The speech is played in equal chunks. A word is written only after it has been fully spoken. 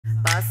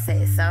boss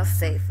say, South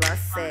say, floss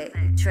say.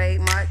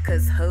 Trademark,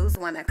 cause hoes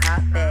wanna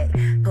cop back.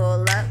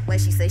 Pull up when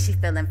she say she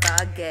feeling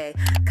foggy.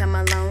 Come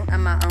alone,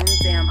 I'm my own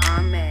damn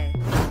army.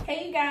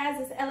 Hey you guys,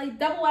 it's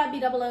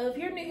LA-YYBOO. If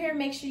you're new here,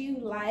 make sure you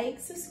like,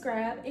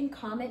 subscribe, and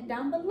comment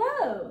down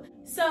below.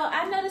 So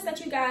I've noticed that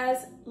you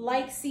guys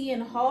like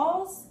seeing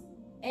hauls,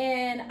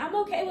 and I'm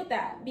okay with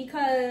that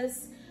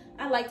because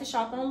I like to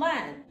shop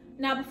online.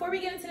 Now, before we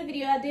get into the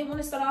video, I did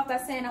want to start off by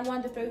saying I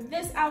wanted to throw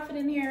this outfit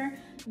in here.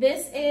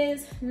 This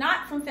is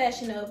not from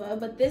Fashion Nova,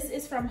 but this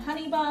is from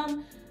Honey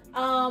Bum.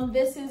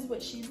 This is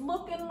what she's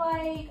looking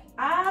like.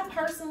 I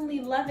personally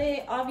love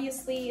it.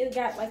 Obviously, it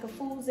got like a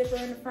full zipper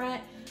in the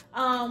front.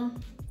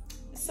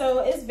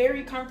 So it's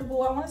very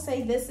comfortable. I want to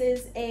say this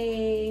is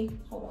a,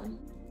 hold on.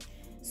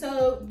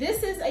 So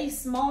this is a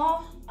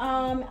small,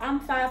 I'm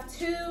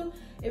 5'2".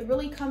 It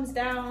really comes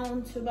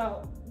down to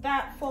about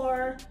that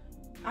far.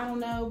 I don't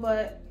know,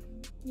 but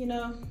you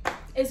know,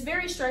 it's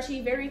very stretchy,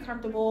 very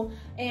comfortable.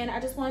 And I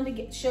just wanted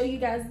to show you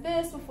guys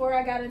this before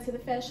I got into the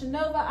Fashion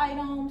Nova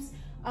items.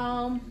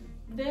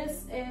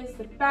 This is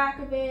the back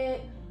of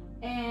it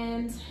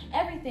and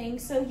everything.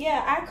 So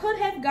yeah, I could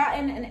have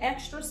gotten an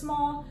extra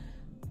small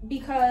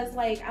because,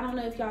 like, I don't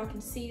know if y'all can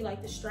see,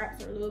 like, the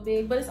straps are a little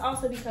big, but it's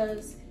also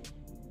because,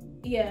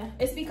 yeah,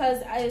 it's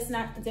because it's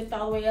not zipped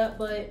all the way up.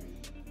 But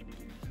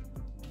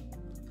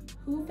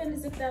who finna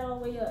zip that all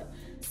the way up?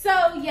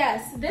 So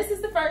yes, this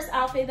is the first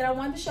outfit that I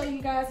wanted to show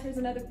you guys. Here's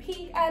another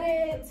peek at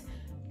it.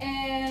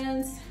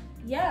 And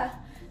yeah,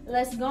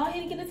 let's go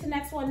ahead and get into the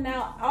next one.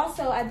 Now,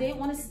 also, I did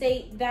want to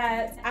state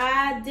that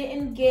I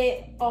didn't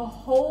get a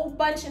whole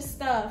bunch of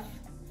stuff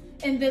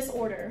in this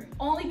order.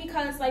 Only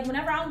because, like,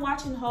 whenever I'm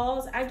watching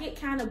hauls, I get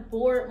kind of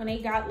bored when they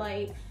got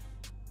like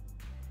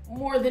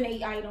more than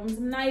 8 items.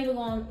 I'm not even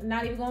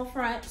going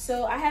front.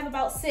 So I have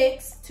about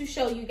 6 to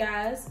show you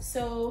guys.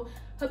 So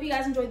hope you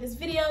guys enjoyed this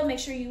video. Make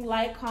sure you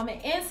like,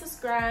 comment, and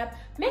subscribe.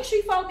 Make sure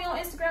you follow me on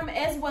Instagram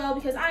as well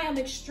because I am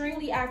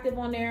extremely active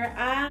on there.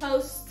 I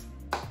post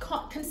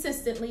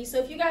consistently. So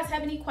if you guys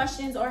have any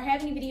questions or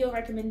have any video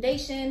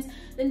recommendations,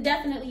 then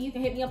definitely you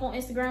can hit me up on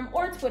Instagram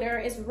or Twitter.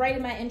 It's right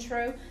in my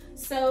intro.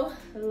 So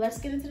let's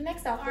get into the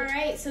next outfit. All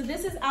right, so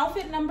this is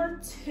outfit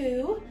number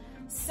 2.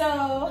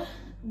 So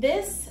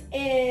this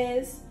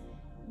is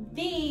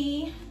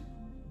the,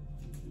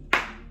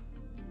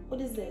 what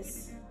is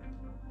this?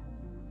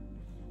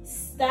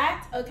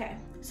 Stacked, okay.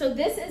 So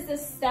this is the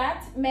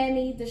Stacked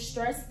Mammy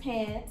Distressed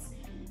Pants.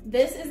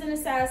 This is in a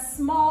size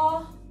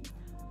small.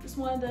 Just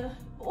wanted to,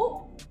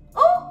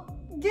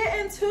 get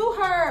into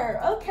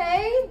her.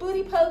 Okay,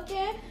 booty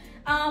poking.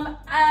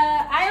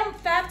 I am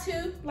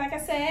 5'2", like I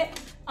said.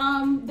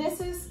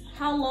 This is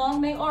how long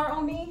they are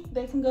on me.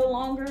 They can go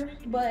longer,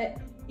 but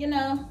you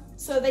know,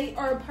 so they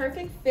are a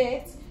perfect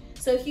fit.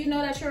 So if you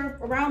know that you're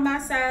around my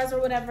size or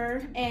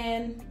whatever,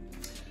 and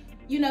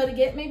you know, to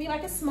get maybe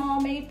like a small,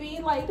 maybe,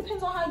 like,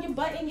 depends on how your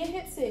butt and your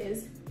hips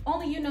is.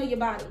 Only you know your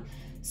body.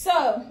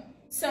 So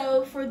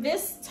for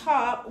this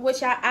top,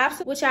 which I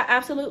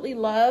absolutely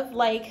love,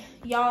 like,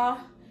 y'all,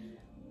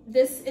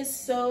 this is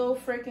so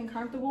freaking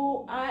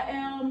comfortable. I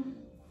am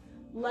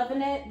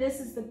loving it. This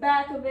is the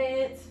back of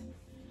it.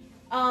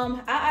 I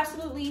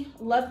absolutely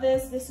love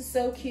this. This is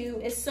so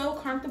cute. It's so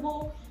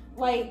comfortable,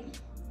 like,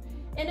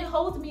 and it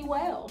holds me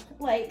well.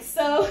 Like,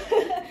 so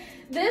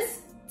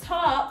this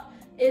top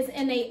is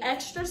in a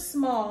extra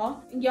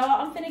small. Y'all,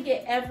 I'm finna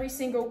get every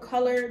single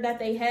color that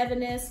they have in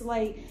this.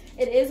 Like,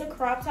 it is a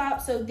crop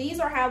top, so these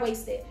are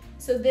high-waisted.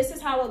 So this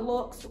is how it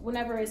looks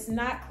whenever it's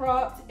not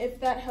cropped, if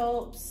that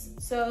helps.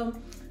 So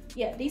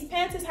yeah, these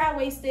pants is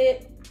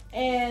high-waisted,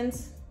 and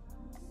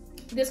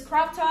this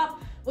crop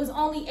top was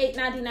only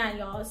 $8.99,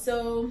 y'all.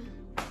 So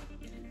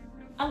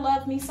I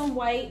love me some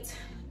white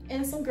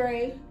and some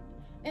gray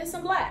and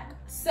some black.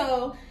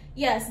 So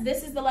yes,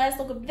 this is the last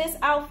look of this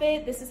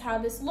outfit. This is how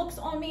this looks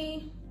on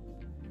me.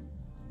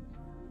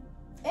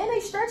 And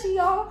they stretchy,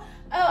 y'all.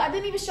 Oh, I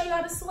didn't even show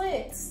y'all the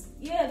slits.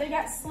 Yeah, they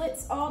got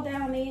slits all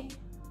down it.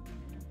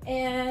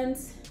 And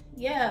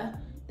yeah,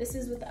 this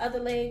is what the other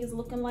leg is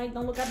looking like.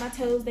 Don't look at my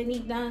toes, they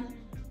need done.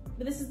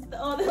 But this is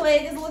the other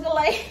leg is looking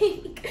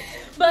like.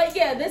 But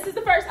yeah, this is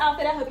the first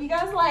outfit. I hope you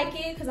guys like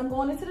it because I'm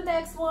going into the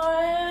next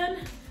one.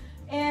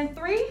 And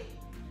 3,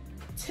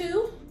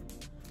 2,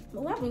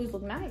 oh, that boots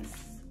look nice.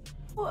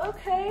 Well,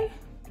 okay.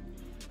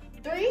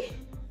 3,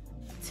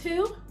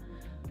 2,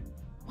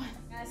 1.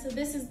 Guys, so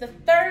this is the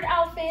third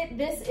outfit.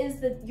 This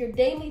is your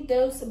Daily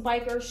Dose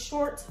Biker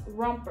Short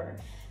Romper.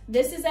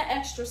 This is an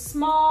extra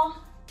small.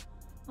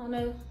 I don't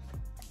know.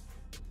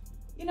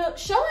 You know,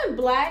 showing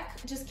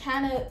black just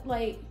kind of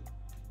like,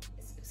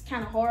 it's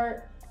kind of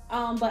hard.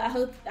 But I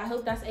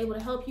hope that's able to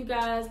help you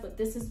guys. But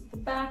this is what the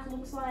back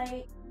looks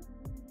like.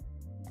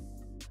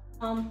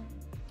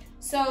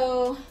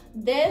 So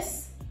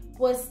this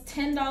was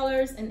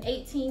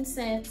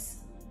 $10.18.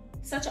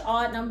 Such an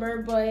odd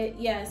number, but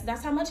yes,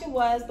 that's how much it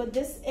was. But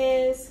this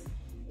is,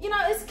 you know,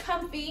 it's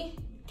comfy,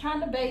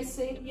 kind of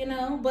basic, you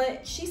know,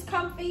 but she's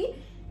comfy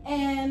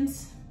and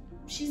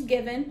she's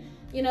given.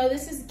 You know,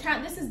 this is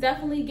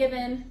definitely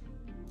given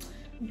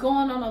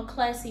going on a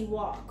classy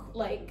walk.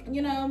 Like,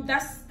 you know,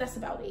 that's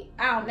about it.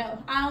 I don't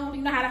know. I don't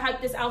even know how to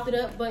hype this outfit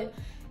up, but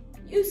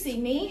you see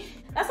me.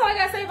 That's all I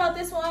gotta say about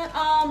this one.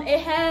 It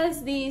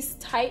has these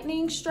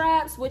tightening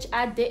straps, which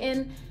I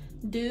didn't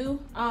do.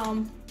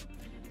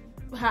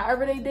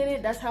 However they did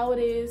it, that's how it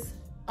is.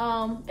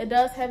 It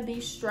does have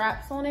these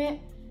straps on it,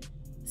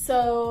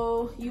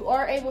 so you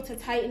are able to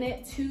tighten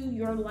it to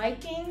your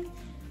liking.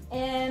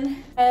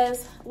 And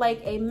has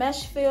like a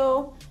mesh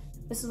feel.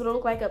 This is what it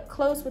look like up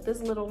close with this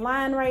little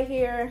line right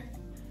here.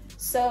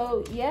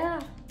 So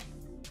yeah,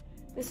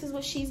 this is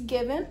what she's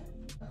given.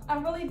 I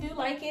really do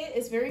like it.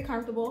 It's very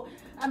comfortable.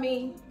 I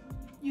mean,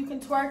 you can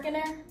twerk in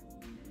there.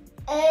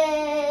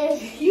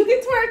 Hey, you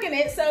can twerk in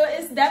it. So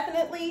it's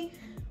definitely,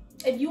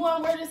 if you want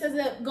to wear this as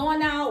a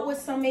going out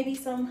with maybe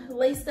some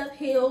laced up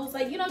heels,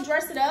 like, you know,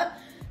 dress it up,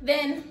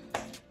 then,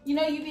 you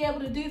know, you'd be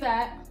able to do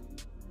that.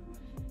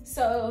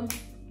 So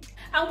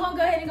I'm gonna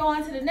go ahead and go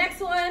on to the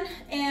next one.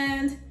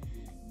 And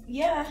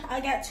yeah,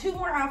 I got 2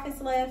 more outfits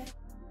left.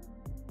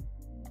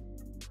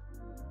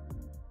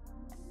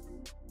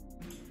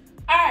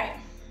 All right,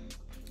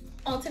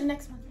 on to the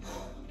next one.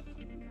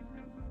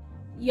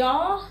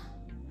 Y'all,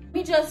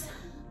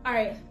 all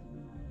right,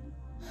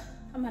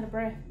 I'm out of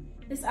breath.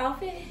 This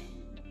outfit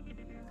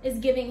is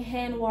giving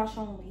hand wash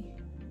only.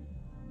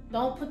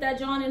 Don't put that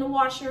John in the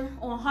washer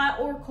on hot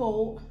or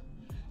cold,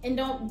 and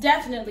don't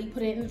definitely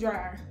put it in the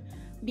dryer,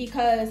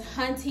 because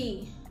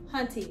hunty,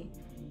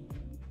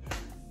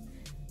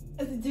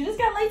 dude, this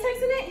got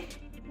latex in it?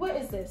 What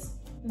is this?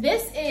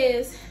 This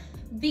is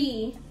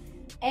the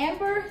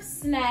Amber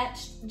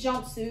Snatched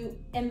jumpsuit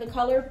in the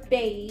color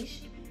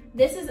beige.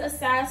 This is a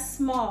size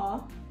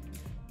small,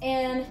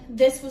 and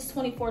this was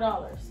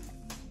 $24.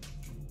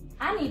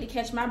 I need to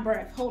catch my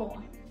breath, hold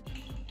on.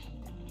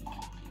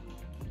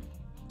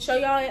 Show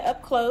y'all it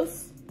up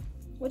close.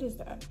 What is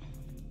that?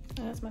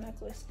 Oh, that's my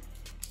necklace,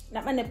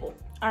 not my nipple.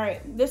 All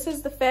right, this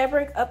is the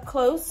fabric up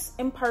close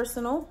and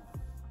personal.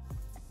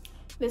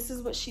 This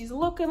is what she's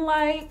looking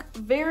like.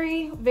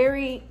 Very,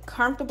 very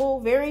comfortable,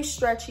 very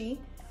stretchy.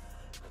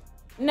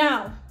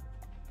 Now,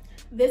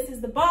 this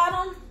is the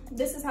bottom.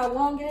 This is how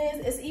long it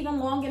is. It's even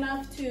long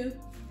enough to,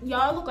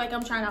 y'all look like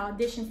I'm trying to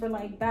audition for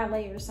like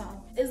ballet or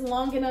something. It's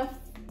long enough,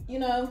 you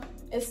know,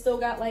 it's still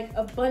got like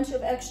a bunch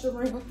of extra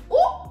room.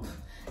 Ooh!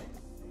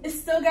 It's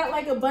still got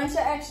like a bunch of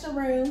extra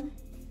room.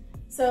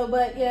 So,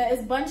 but yeah,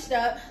 it's bunched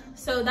up.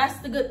 So that's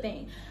the good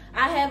thing.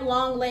 I have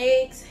long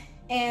legs,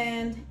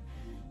 and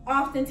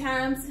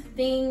oftentimes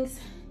things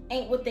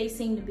ain't what they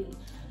seem to be.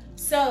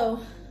 So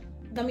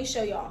let me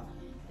show y'all.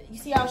 You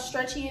see how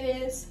stretchy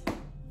it is?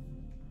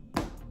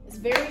 It's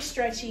very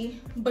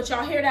stretchy, but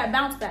y'all hear that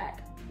bounce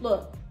back.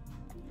 Look.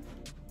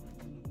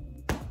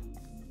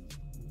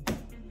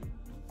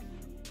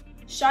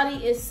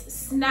 Shawty is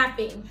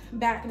snapping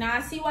back. Now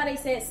I see why they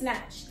said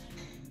snatched.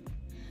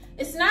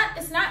 It's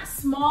not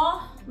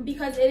small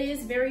because it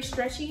is very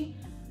stretchy,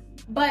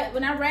 but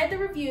when I read the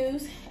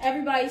reviews,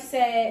 everybody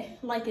said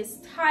like it's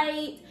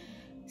tight,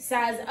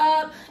 size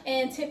up,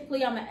 and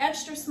typically I'm an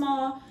extra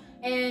small,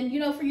 and you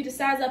know, for you to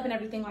size up and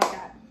everything like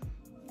that.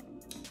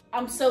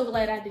 I'm so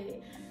glad I did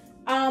it.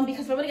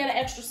 Because if I would've got an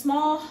extra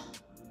small,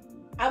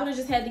 I would've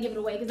just had to give it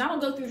away, because I don't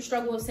go through the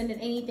struggle of sending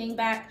anything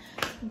back.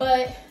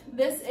 But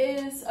this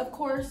is, of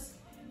course,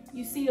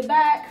 you see the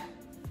back.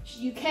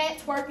 You can't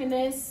twerk in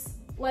this,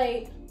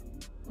 like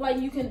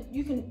you can,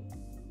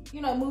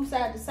 you know, move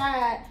side to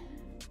side.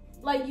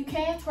 Like, you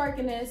can't twerk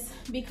in this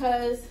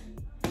because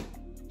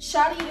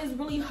Shawty is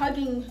really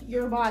hugging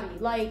your body.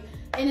 Like,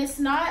 and it's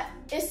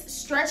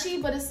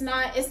stretchy, but it's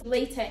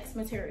latex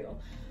material.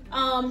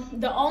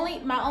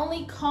 My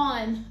only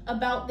con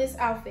about this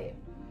outfit,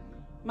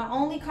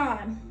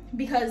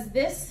 because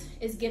this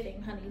is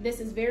giving, honey. This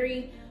is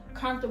very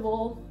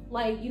comfortable.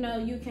 Like, you know,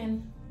 you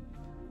can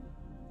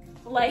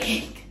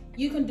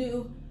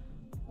do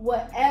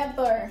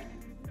whatever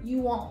you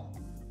want.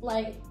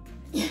 Like,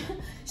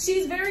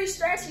 she's very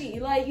stretchy.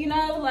 Like, you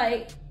know,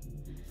 like,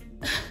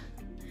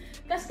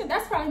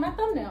 that's probably my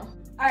thumbnail.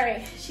 All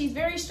right, she's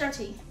very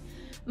stretchy.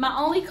 My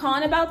only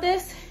con about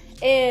this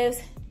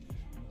is,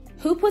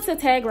 who puts a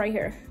tag right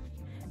here?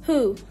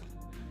 Who?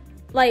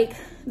 Like,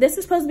 this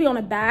is supposed to be on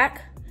the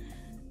back,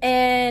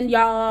 and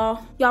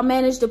y'all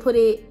managed to put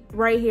it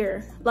right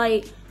here.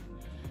 Like,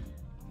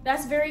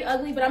 that's very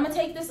ugly, but I'm gonna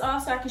take this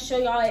off so I can show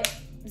y'all it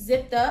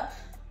zipped up.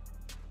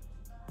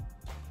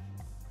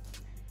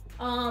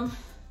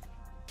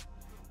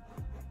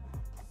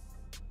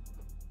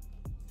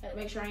 Gotta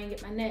make sure I ain't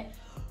get my neck.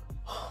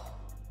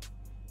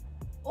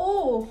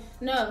 Oh,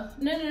 no.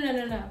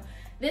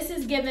 This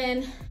is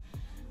giving,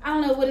 I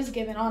don't know what it's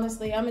giving,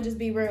 honestly. I'm gonna just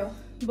be real,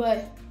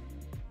 but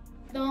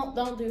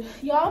don't do,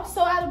 y'all, I'm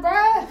so out of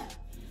breath.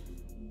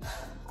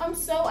 I'm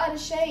so out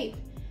of shape.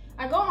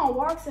 I go on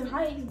walks and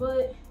hikes,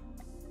 but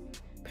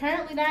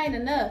apparently that ain't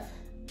enough.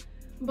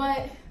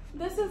 But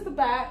this is the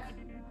back.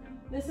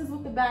 This is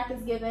what the back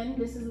is giving.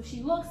 This is what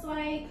she looks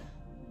like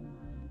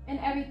and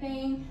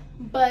everything.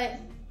 But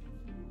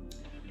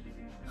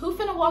Who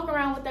finna walk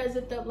around with that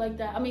zipped up like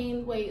that? I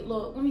mean, wait,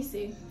 look, let me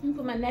see. Let me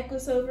put my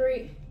necklace over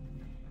it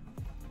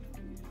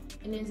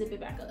and then zip it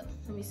back up.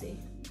 Let me see.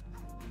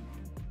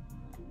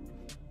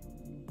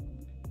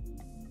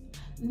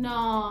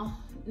 No,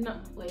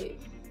 wait.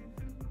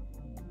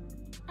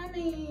 I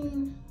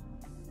mean,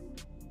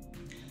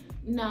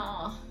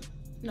 no,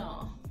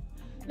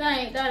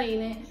 that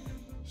ain't it.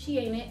 She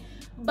ain't it.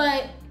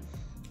 But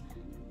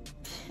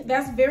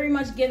that's very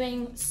much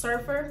giving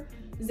surfer,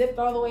 zipped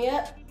all the way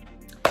up.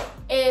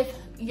 If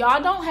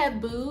y'all don't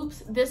have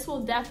boobs, this will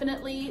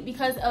definitely,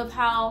 because of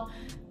how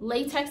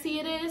latexy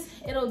it is,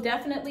 it'll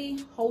definitely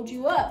hold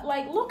you up.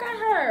 Like, look at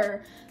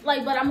her.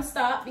 Like, but I'm gonna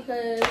stop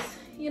because,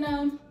 you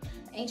know,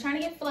 ain't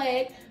trying to get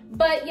flagged.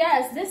 But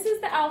yes, this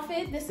is the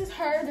outfit. This is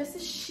her. This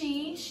is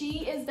she.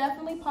 She is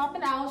definitely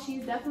popping out.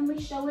 She's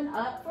definitely showing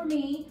up for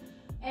me.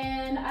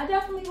 And I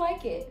definitely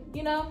like it,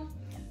 you know,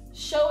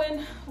 showing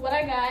what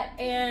I got.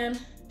 And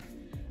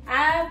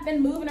I've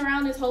been moving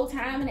around this whole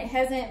time and it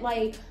hasn't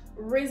like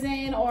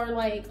risen or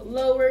like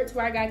lowered to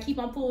where I gotta keep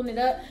on pulling it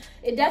up.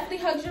 It definitely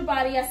hugs your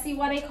body. I see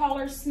why they call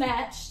her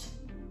snatched.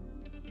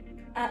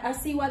 I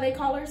see why they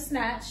call her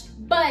snatched.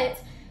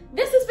 But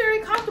this is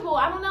very comfortable.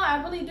 I don't know,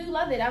 I really do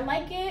love it. I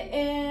like it.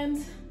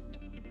 And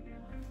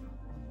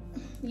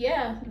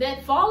yeah,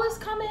 that fall is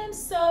coming,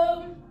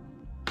 so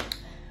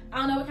I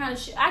don't know what kind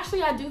of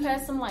actually I do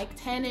have some like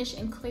tannish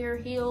and clear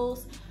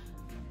heels.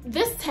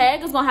 This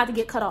tag is gonna have to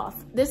get cut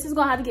off. This is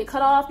gonna have to get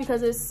cut off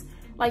because it's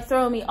like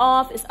throwing me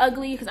off. It's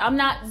ugly because I'm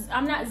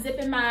not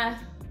zipping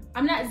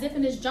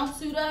this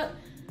jumpsuit up,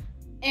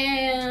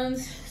 and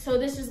so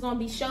this is gonna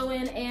be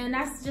showing, and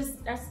that's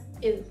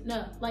it.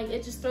 No, like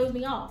it just throws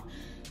me off.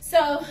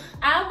 So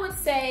I would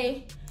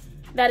say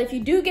that if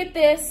you do get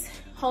this,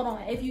 hold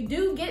on, if you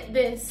do get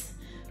this,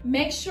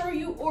 make sure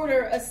you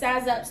order a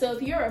size up. So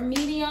if you're a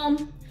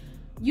medium,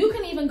 you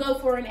can even go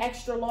for an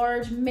extra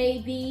large,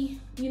 maybe,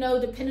 you know,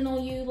 depending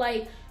on you.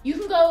 Like, you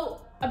can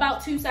go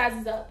about 2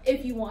 sizes up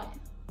if you want.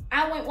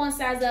 I went 1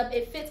 size up.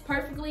 It fits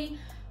perfectly,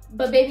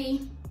 but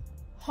baby,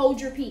 hold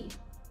your pee.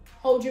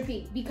 Hold your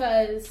pee,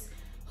 because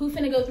who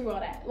finna go through all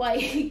that?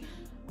 Like,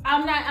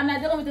 I'm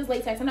not dealing with this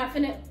latex. I'm not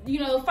finna, you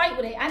know, fight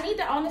with it. I need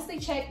to honestly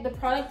check the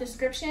product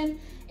description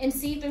and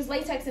see if there's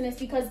latex in this,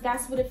 because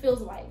that's what it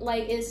feels like.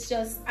 Like, it's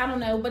just, I don't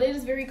know, but it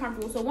is very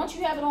comfortable. So once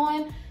you have it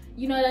on,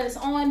 you know that it's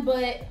on,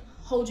 but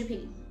hold your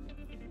pee.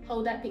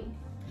 Hold that pee.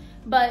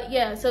 But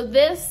yeah, so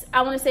this,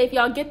 I wanna say if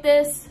y'all get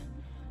this,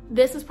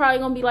 this is probably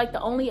gonna be like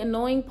the only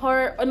annoying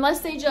part, unless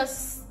they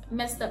just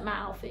messed up my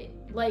outfit.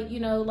 Like, you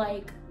know,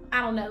 like,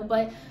 I don't know,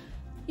 but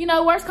you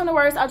know, worst come to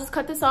worst, I'll just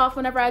cut this off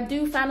whenever I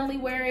do finally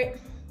wear it.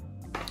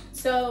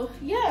 So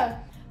yeah,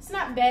 it's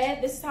not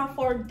bad. This is how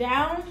far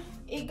down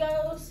it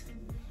goes.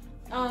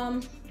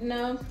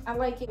 No, I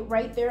like it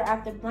right there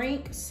at the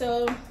brink.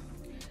 So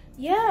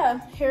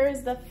yeah, here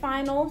is the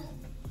final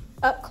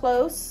up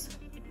close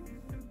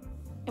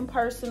and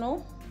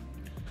personal.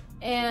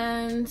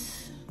 And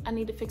I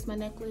need to fix my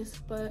necklace,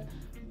 but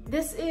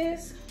this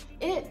is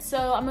it.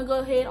 So I'm gonna go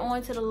ahead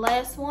on to the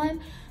last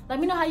one. Let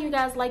me know how you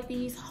guys like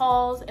these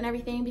hauls and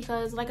everything,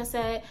 because like I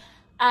said,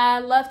 I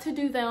love to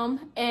do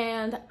them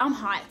and I'm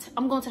hot.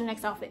 I'm going to the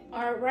next outfit.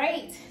 All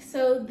right,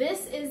 so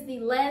this is the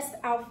last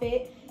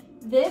outfit.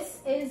 This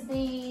is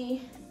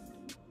the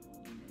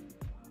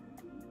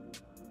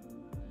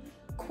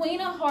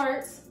Queen of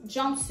Hearts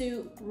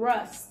jumpsuit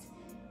Rust.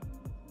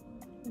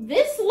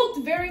 This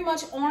looked very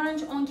much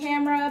orange on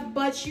camera,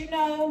 but you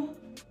know,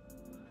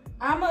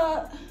 I'm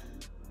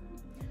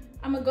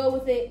gonna go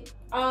with it.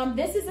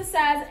 This is a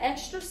size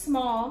extra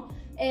small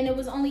and it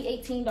was only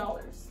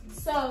 $18.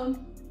 So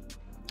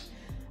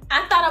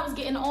I thought I was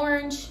getting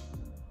orange.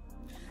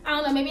 I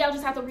don't know, maybe I'll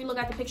just have to relook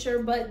at the picture,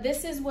 but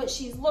this is what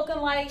she's looking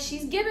like.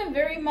 She's giving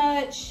very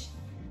much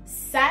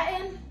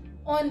satin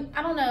on,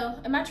 I don't know,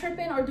 am I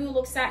tripping or do it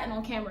look satin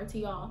on camera to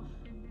y'all?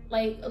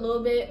 Like a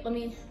little bit, let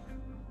me,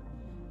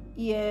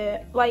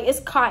 yeah, like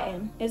it's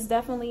cotton. It's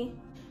definitely,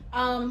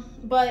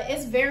 but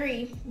it's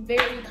very,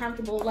 very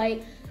comfortable.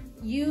 Like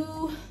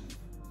you,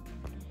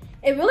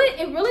 it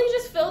really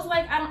just feels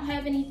like I don't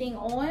have anything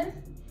on.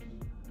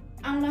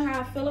 I don't know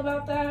how I feel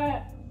about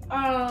that.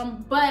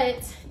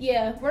 But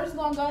yeah, we're just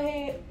gonna go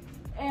ahead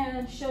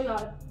and show y'all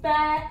the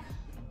back.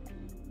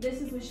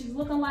 This is what she's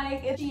looking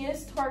like. She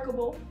is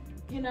twerkable,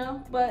 you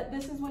know, but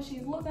this is what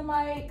she's looking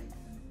like.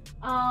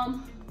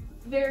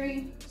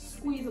 Very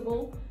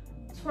squeezable,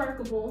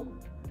 twerkable,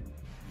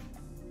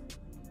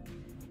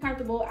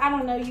 comfortable. I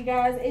don't know, you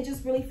guys, it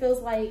just really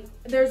feels like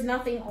there's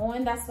nothing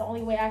on. That's the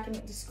only way I can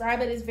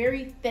describe it. It's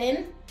very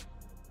thin,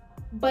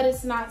 but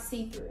it's not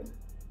see-through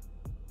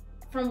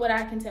from what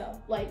I can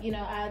tell. Like, you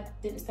know, I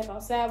didn't step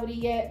outside with it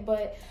yet,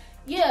 but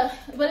yeah,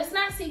 but it's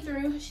not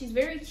see-through. She's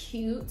very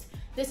cute.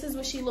 This is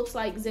what she looks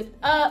like zipped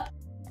up.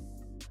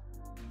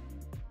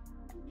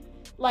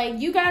 Like,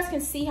 you guys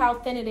can see how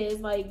thin it is.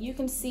 Like, you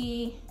can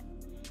see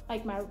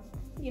like my,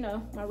 you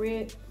know, my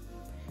rib,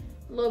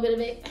 a little bit of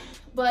it.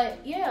 But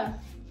yeah,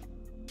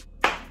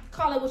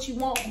 call it what you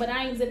want, but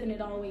I ain't zipping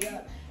it all the way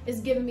up.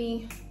 It's giving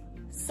me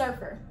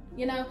surfer.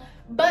 you know.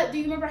 But do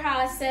you remember how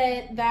I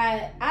said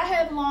that I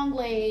have long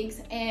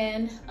legs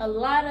and a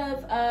lot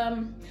of,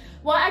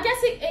 well, I guess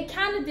it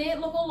kind of did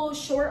look a little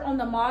short on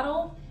the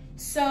model.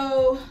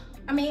 So,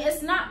 I mean,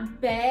 it's not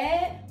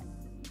bad.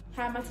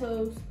 Hide my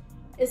toes.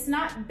 It's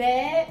not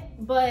bad,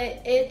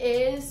 but it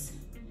is,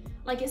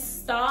 like, it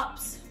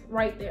stops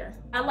right there.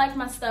 I like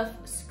my stuff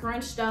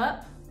scrunched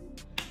up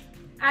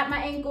at my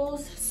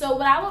ankles. So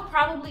what I would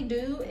probably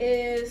do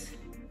is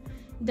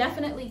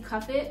definitely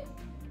cuff it.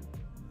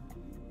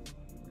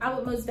 I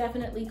would most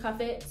definitely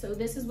cuff it. So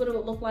this is what it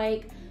would look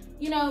like,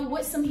 you know,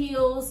 with some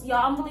heels.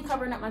 Y'all, I'm really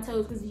covering up my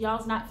toes because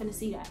y'all's not finna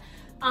see that.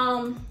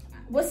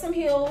 With some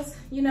heels,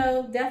 you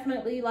know,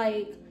 definitely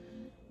like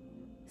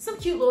some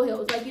cute little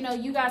heels. Like, you know,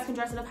 you guys can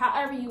dress it up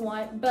however you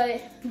want,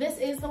 but this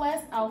is the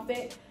last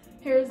outfit.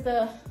 Here's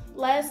the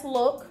last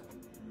look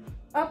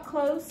up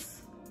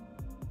close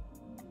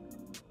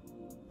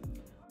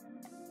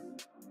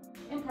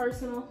and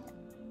personal.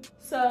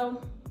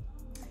 So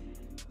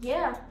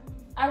yeah,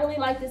 I really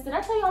like this. Did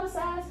I tell y'all the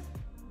size?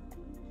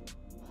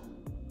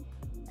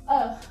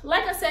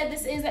 Like I said,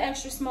 this is an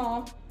extra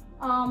small.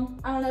 I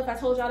don't know if I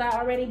told y'all that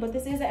already, but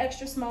this is an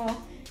extra small,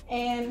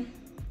 and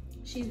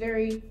she's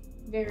very,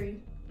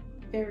 very,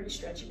 very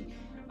stretchy.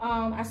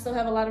 I still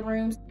have a lot of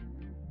room.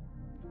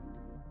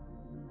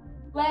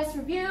 Last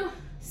review.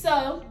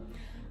 So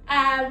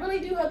I really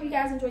do hope you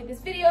guys enjoyed this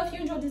video. If you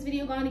enjoyed this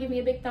video, go on and give me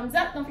a big thumbs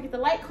up. Don't forget to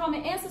like,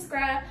 comment, and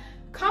subscribe.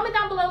 Comment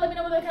down below, let me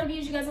know what kind of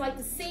videos you guys would like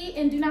to see,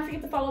 and do not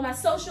forget to follow my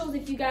socials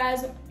if you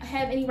guys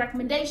have any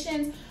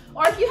recommendations,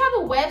 or if you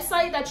have a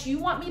website that you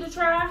want me to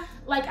try.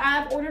 Like,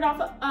 I've ordered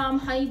off of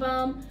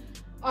Honeybum.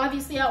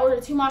 Obviously, I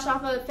ordered too much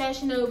off of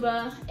Fashion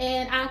Nova,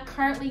 and I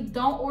currently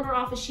don't order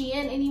off of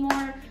Shein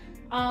anymore.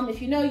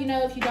 If you know, you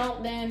know. If you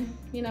don't, then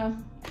you know.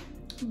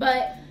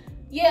 But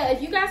yeah,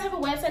 if you guys have a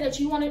website that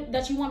you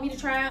want me to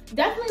try,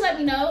 definitely let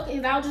me know,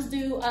 because I'll just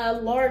do a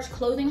large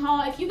clothing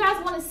haul. If you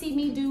guys want to see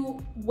me do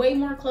way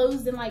more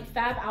clothes than like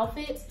 5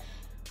 outfits,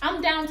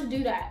 I'm down to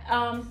do that.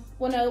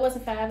 Well, no, it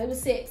wasn't 5, it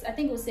was 6. I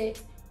think it was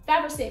 6,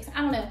 5 or 6, I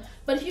don't know.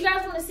 But if you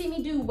guys want to see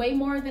me do way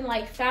more than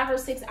like 5 or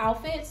 6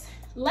 outfits,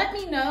 let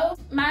me know.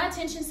 My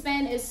attention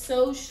span is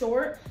so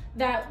short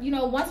that, you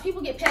know, once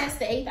people get past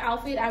the 8th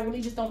outfit, I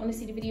really just don't want to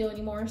see the video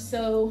anymore.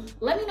 So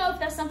let me know if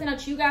that's something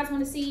that you guys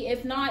want to see.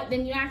 If not,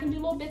 then, you know, I can do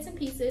little bits and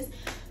pieces.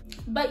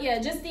 But yeah,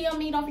 just DM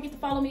me. Don't forget to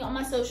follow me on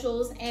my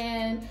socials.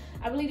 And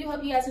I really do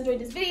hope you guys enjoyed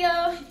this video.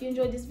 If you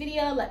enjoyed this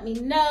video, let me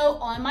know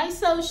on my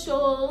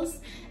socials.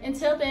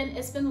 Until then,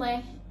 it's been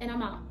Lay, and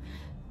I'm out.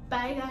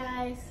 Bye,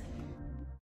 guys.